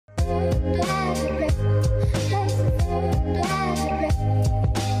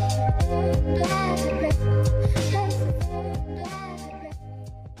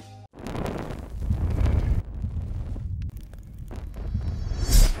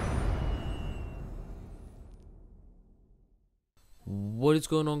What is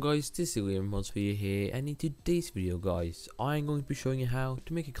going on, guys? This is WMMFY here, and in today's video, guys, I'm going to be showing you how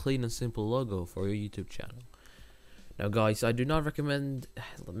to make a clean and simple logo for your YouTube channel. Now guys, I do not recommend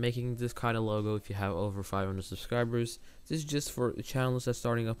making this kind of logo if you have over 500 subscribers. This is just for channels that's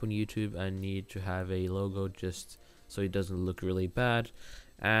starting up on YouTube and need to have a logo just so it doesn't look really bad.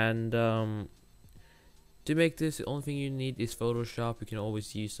 And to make this, the only thing you need is Photoshop. You can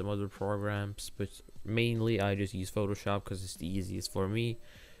always use some other programs, but mainly I just use Photoshop because it's the easiest for me,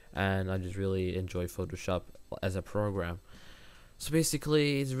 and I just really enjoy Photoshop as a program. So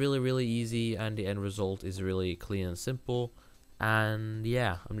basically, it's really easy, and the end result is really clean and simple. And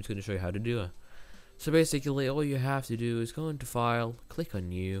yeah, I'm just going to show you how to do it. So basically, all you have to do is go into File, click on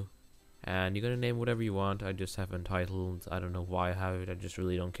New, and you're going to name whatever you want. I just have Untitled. I don't know why I have it. I just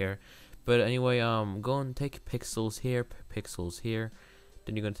really don't care. But anyway, go and take pixels here,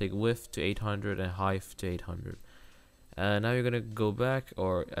 then you're gonna take width to 800 and height to 800. And now you're gonna go back,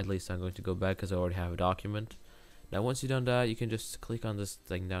 or at least I'm going to go back because I already have a document. Now once you've done that, you can just click on this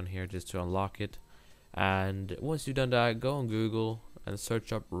thing down here just to unlock it. And once you've done that, go on Google and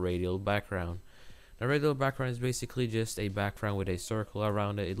search up radial background. Now radial background is basically just a background with a circle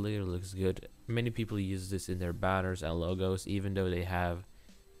around it. It literally looks good. Many people use this in their banners and logos, even though they have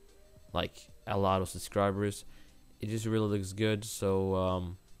like a lot of subscribers. It just really looks good.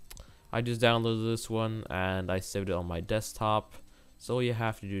 So I just downloaded this one and I saved it on my desktop. So all you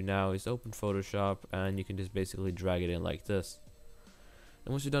have to do now is open Photoshop, and you can just basically drag it in like this.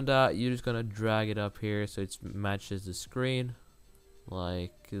 And once you've done that, you're just gonna drag it up here so it matches the screen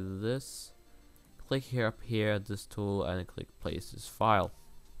like this. Click here up here at this tool and click place this file.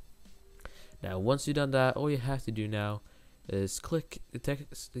 Now once you've done that, all you have to do now is click the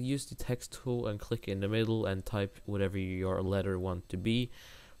text, use the text tool and click in the middle and type whatever your letter want to be.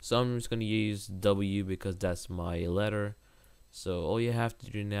 So I'm just going to use W because that's my letter. So all you have to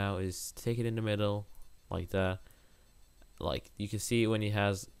do now is take it in the middle like that. Like you can see when it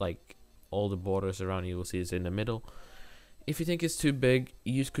has like all the borders around, you will see it's in the middle. If you think it's too big,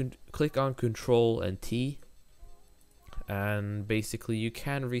 you can click on Control and T, and basically you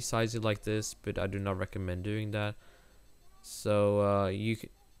can resize it like this, but I do not recommend doing that. So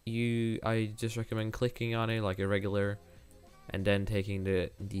I just recommend clicking on it like a regular, and then taking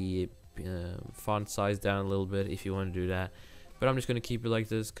the font size down a little bit if you want to do that. But I'm just gonna keep it like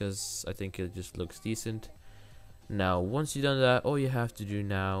this because I think it just looks decent. Now once you've done that, all you have to do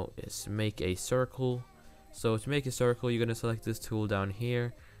now is make a circle. So to make a circle, you're gonna select this tool down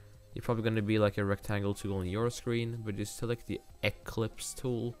here. You're probably gonna be like a rectangle tool on your screen, but just select the ellipse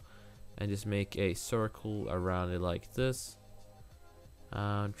tool and just make a circle around it like this.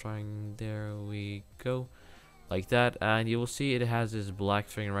 There we go, like that, and you will see it has this black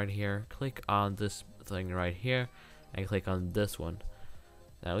thing right here. Click on this thing right here and click on this one.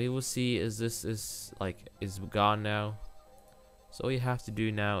 Now you will see this is gone now. So all you have to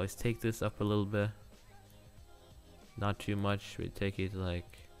do now is take this up a little bit, not too much, we take it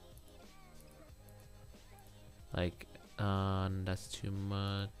that's too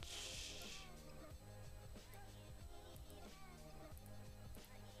much.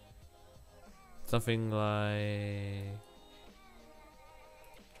 Something like,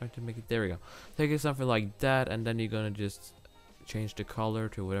 try to make it, there we go. Take it something like that, and then you're gonna just change the color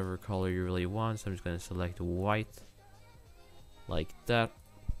to whatever color you really want. So I'm just gonna select white like that.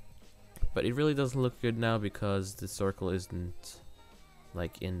 But it really doesn't look good now because the circle isn't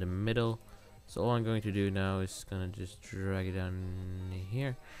like in the middle. So all I'm going to do now is gonna just drag it down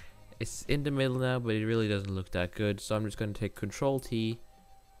here. It's in the middle now, but it really doesn't look that good. So I'm just gonna take Control T,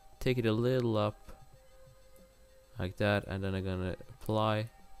 take it a little up like that, and then I'm gonna apply.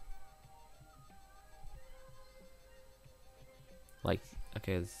 Like,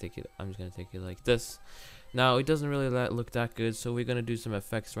 okay, let's take it, I'm just gonna take it like this. Now it doesn't really look that good, so we're gonna do some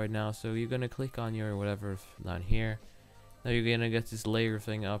effects right now. So you're gonna click on your whatever down here. Now you're gonna get this layer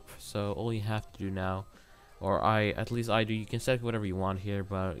thing up. So all you have to do now, or at least I do, you can set whatever you want here,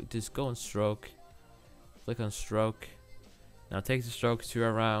 but just go on stroke, click on stroke. Now take the stroke to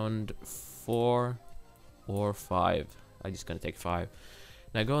around 4 or 5. I'm just gonna take 5.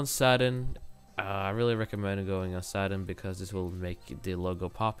 Now go on satin. I really recommend going on satin because this will make the logo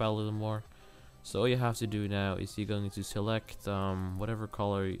pop out a little more. So all you have to do now is you're going to select whatever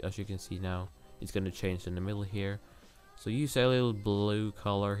color. As you can see now, it's going to change in the middle here. So use a little blue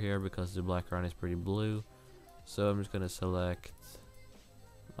color here because the background is pretty blue. So I'm just going to select,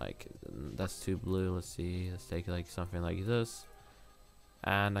 like, that's too blue. Let's see, let's take like something like this,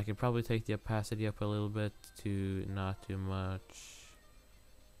 and I can probably take the opacity up a little bit to not too much,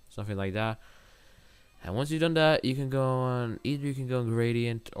 something like that. And once you've done that, you can go on, either you can go on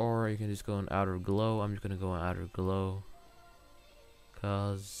gradient or you can just go on outer glow. I'm just gonna go on outer glow,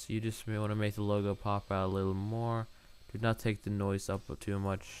 cause you just may want to make the logo pop out a little more. Do not take the noise up too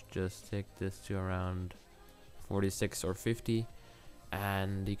much, just take this to around 46 or 50,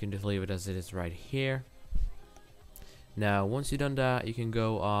 and you can just leave it as it is right here. Now once you've done that, you can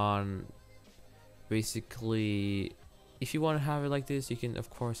go on, basically, if you want to have it like this, you can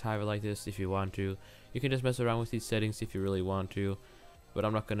of course have it like this if you want to. You can just mess around with these settings if you really want to, but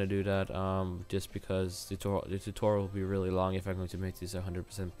I'm not going to do that just because the tutorial will be really long if I'm going to make this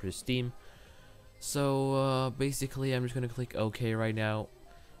 100% pristine. So basically I'm just going to click OK right now.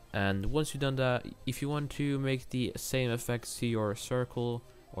 And once you've done that, if you want to make the same effects to your circle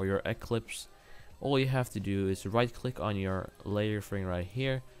or your eclipse, all you have to do is right click on your layer frame right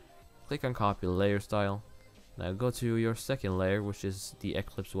here, click on copy layer style. Now go to your second layer, which is the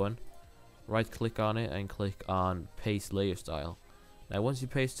eclipse one, right click on it and click on paste layer style. Now once you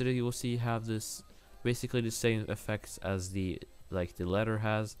pasted it, you will see you have this basically the same effects as the letter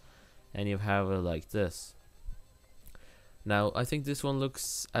has, and you have it like this. Now I think this one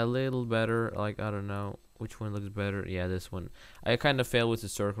looks a little better, like I don't know which one looks better. Yeah, this one. I kind of failed with the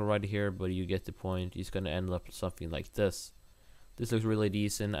circle right here, but you get the point. It's gonna end up something like this. This looks really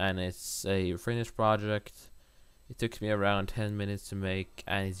decent, and it's a finished project. It took me around 10 minutes to make,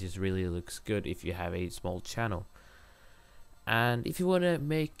 and it just really looks good if you have a small channel. And if you want to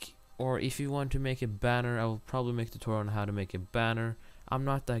make, or if you want to make a banner, I will probably make a tutorial on how to make a banner. I'm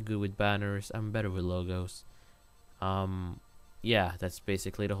not that good with banners, I'm better with logos. Yeah, that's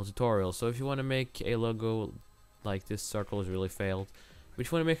basically the whole tutorial. So if you want to make a logo like this, circle has really failed, but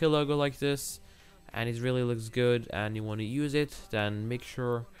if you want to make a logo like this and it really looks good and you want to use it, then make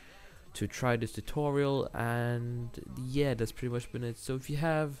sure to try this tutorial. And yeah, that's pretty much been it. So if you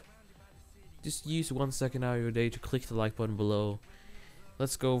have, just use 1 second out of your day to click the like button below.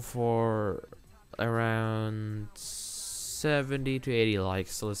 Let's go for around 70 to 80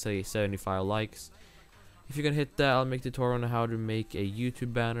 likes, so let's say 75 likes. If you can hit that, I'll make a tutorial on how to make a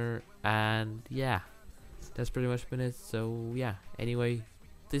YouTube banner. And yeah, that's pretty much been it. So yeah, anyway,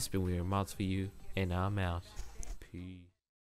 this has been Weird Mods for you, and I'm out. Peace.